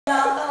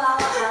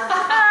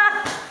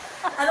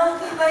Anong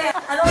key ba yan?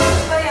 Anong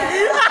key ba yan?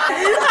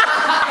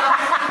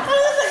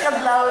 Ano sa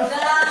kablaw?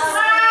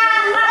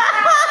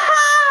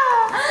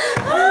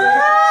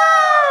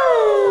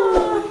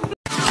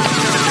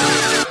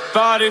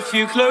 But if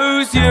you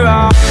close your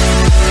eyes,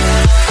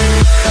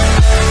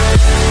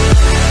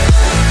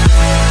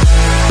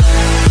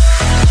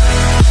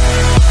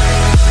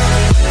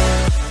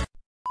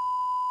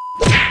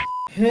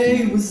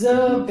 hey, what's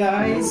up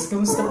guys?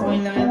 Kamusta po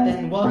kayo lahat?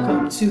 And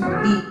welcome to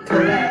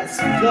Nicolas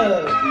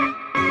Vlog!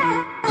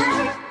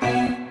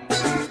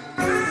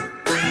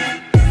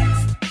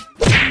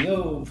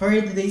 Yo! For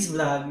today's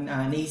vlog,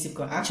 naisip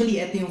ko, actually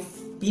ito yung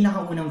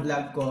pinakaunang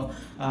vlog ko.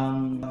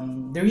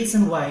 The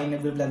reason why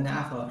nag-vlog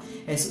na ako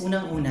is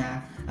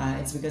unang-una,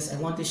 it's because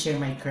I want to share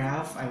my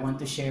craft, I want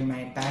to share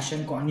my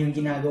passion kung ano yung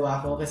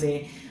ginagawa ko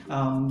kasi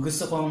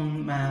gusto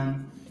kong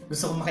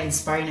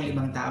maka-inspire ng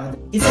ibang tao.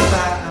 Isa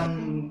pa,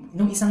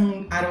 nung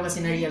isang araw kasi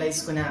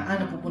na-realize ko na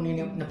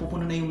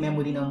napupuno na yung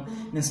memory ng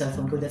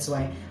cellphone ko. That's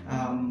why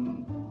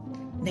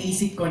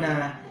naisip ko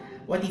na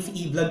what if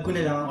i-vlog ko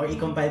na lang or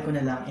i-compile ko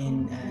na lang.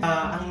 And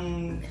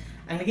ang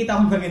nakita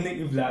kong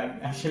magandang i-vlog,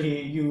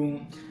 actually,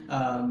 yung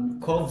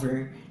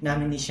cover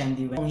namin ni Chends.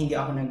 Kung hindi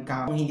ako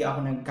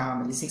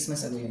nagkamali, 6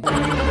 months ago yun.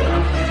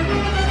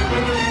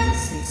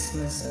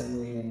 6 months ago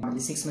yun.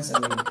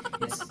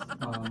 Yes.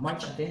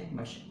 March,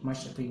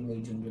 April, May,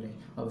 June, July,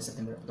 August,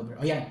 September, October.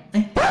 Oh, yan!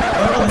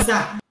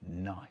 Basta!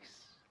 Nice!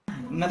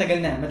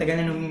 Matagal na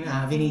nung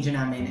video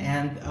namin.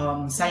 And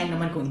sayang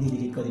naman kung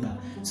i-delete ko, diba?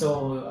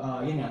 So,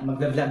 yun nga,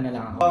 mag-vlog na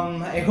lang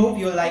ako. I hope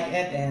you like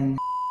it and...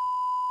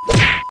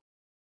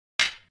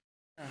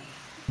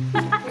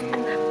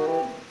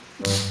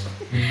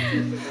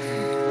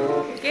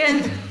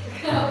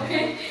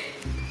 Okay.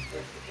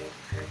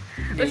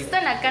 Basta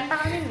nagkanta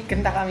kami.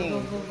 Kanta kami.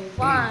 1,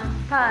 5,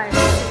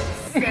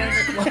 6, 7.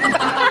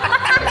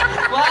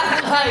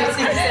 1, 5, 6,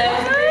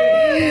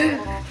 7.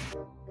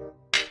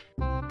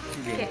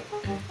 Okay.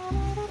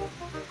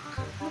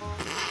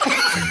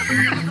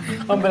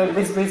 Ang balag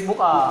Facebook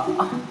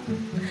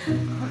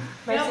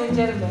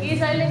Messenger ba?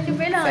 I-silent yung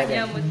kailangan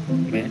niya mo.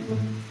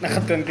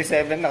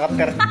 Naka-27,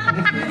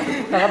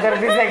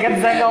 naka-30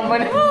 seconds na ako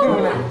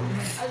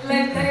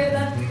man.Ag-live tayo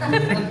lang.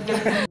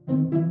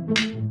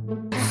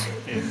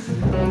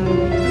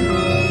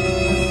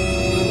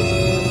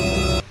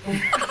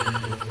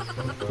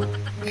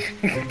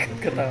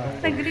 Katawa.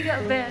 Nagri ka,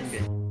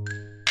 best.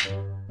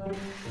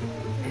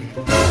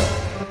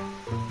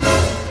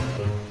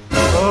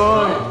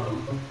 Oy!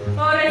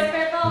 Oh,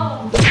 respeto!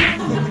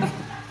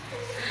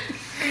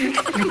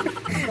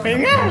 Ay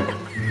nga!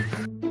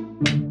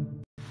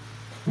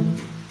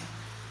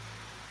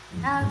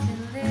 I've been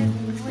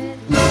living with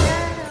the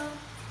shadow.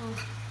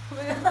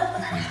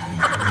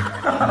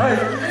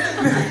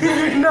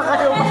 Hindi na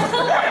kayo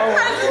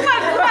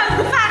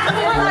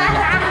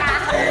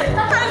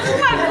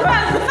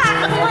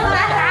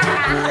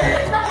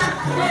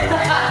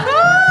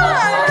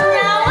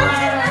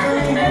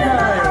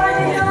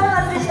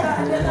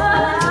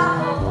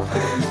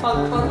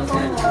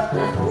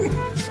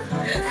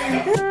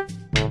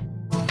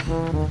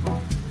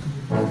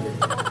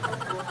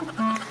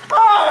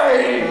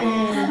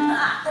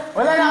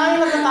wala na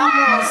kayo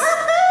natatapos.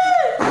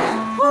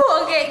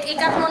 Okay,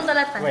 ikat mo ang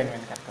talatan. Wait,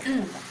 cut.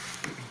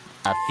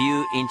 A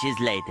few inches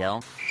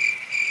later.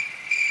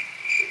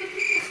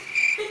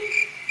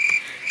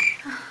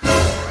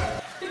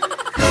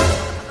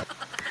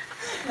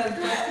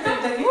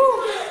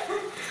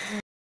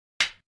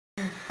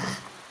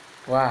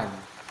 One,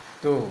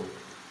 two,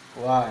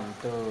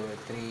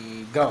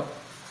 3, go.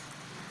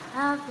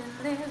 I've been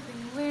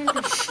living with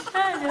the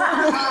shadow.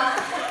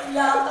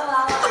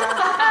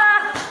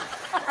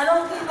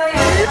 Anong key ba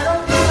yan?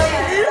 Anong key ba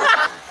yan?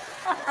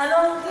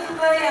 Anong key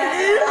ba yan?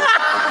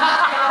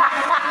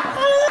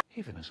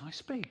 Even as I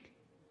speak,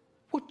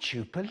 would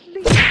you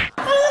believe?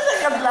 Ano sa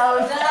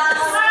kablaw?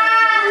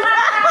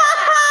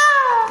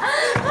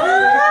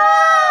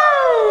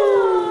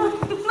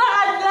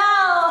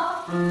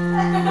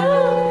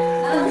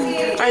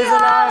 Ay,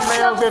 salamat.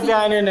 May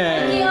magpipiano na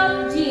eh. King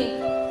of G.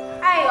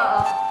 Ay,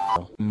 oo.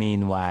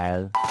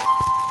 Meanwhile.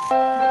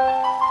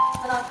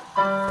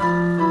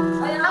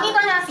 Ang ito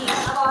na si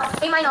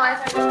A minor.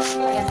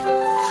 Ayan.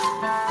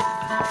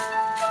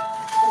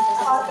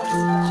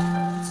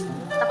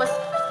 Tapos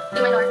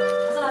A minor.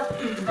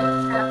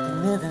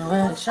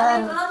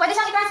 Pwede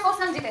siyang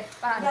i-transpose ng G eh.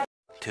 Parang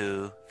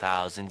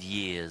 2,000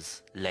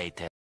 years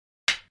later.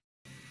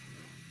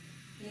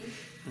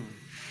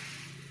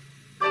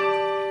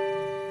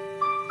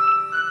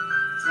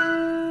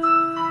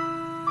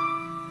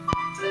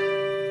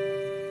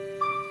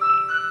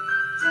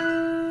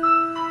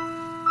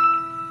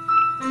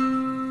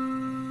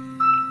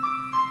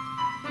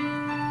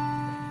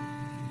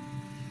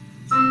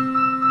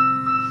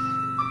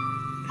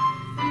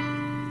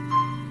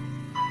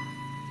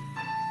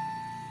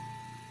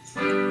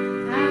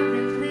 I've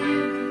been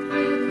living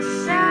with a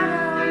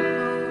shadow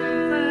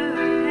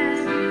over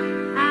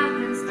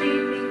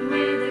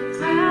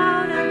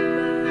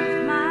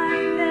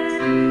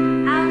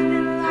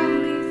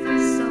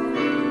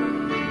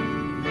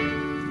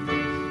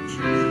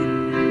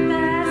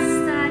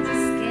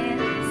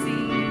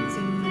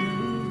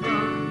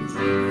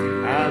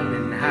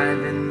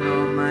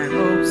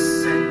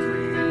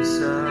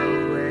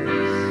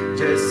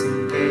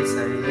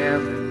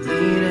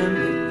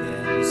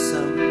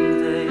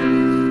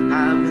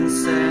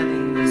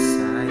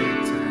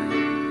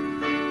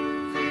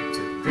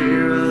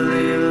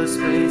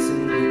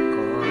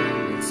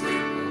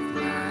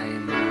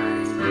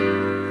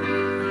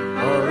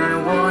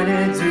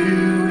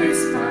do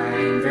is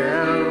find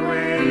a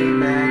way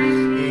back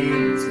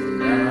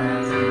into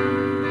love.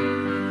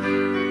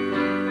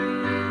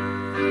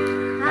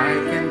 I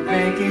can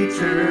make it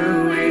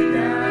through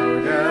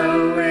without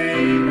a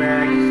way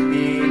back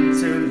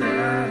into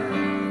love.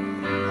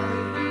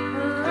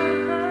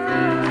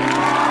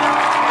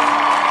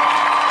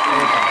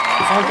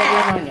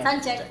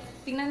 Suncheck.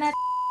 Tingnan natin.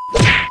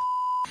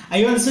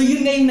 Ayun, so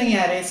yun nga yung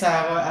nangyari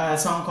sa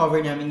song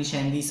cover namin ni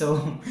Shandy. So,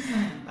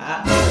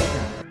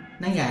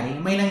 nangyari?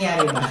 May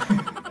nangyari ba?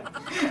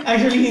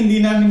 Actually,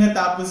 hindi namin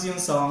natapos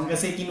yung song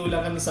kasi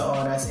kinulang kami sa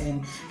oras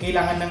and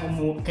kailangan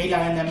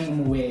namin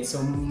umuwi. So,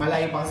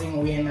 malayo pa kasi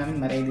yung uwihan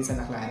namin, Marede sa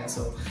Clara.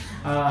 So,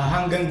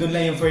 hanggang doon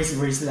lang yung first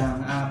verse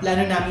lang.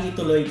 Plano namin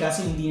ituloy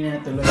kasi hindi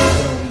na natuloy,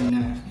 drawing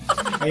na.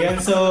 Ayun,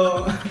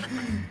 so,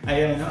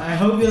 ayun, I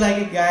hope you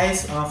like it,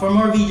 guys. For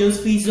more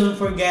videos, please don't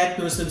forget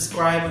to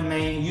subscribe on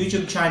my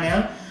YouTube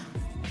channel.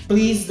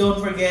 Please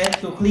don't forget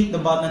to click the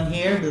button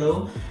here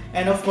below.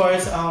 And of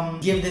course,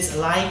 give this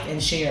a like and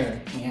share.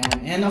 Yeah.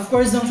 And of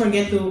course, don't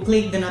forget to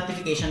click the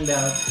notification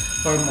bell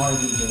for more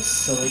videos.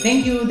 So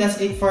thank you. That's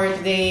it for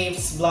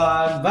today's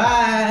vlog.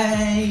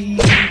 Bye!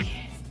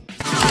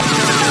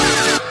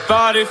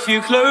 But if you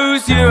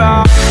close your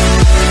eyes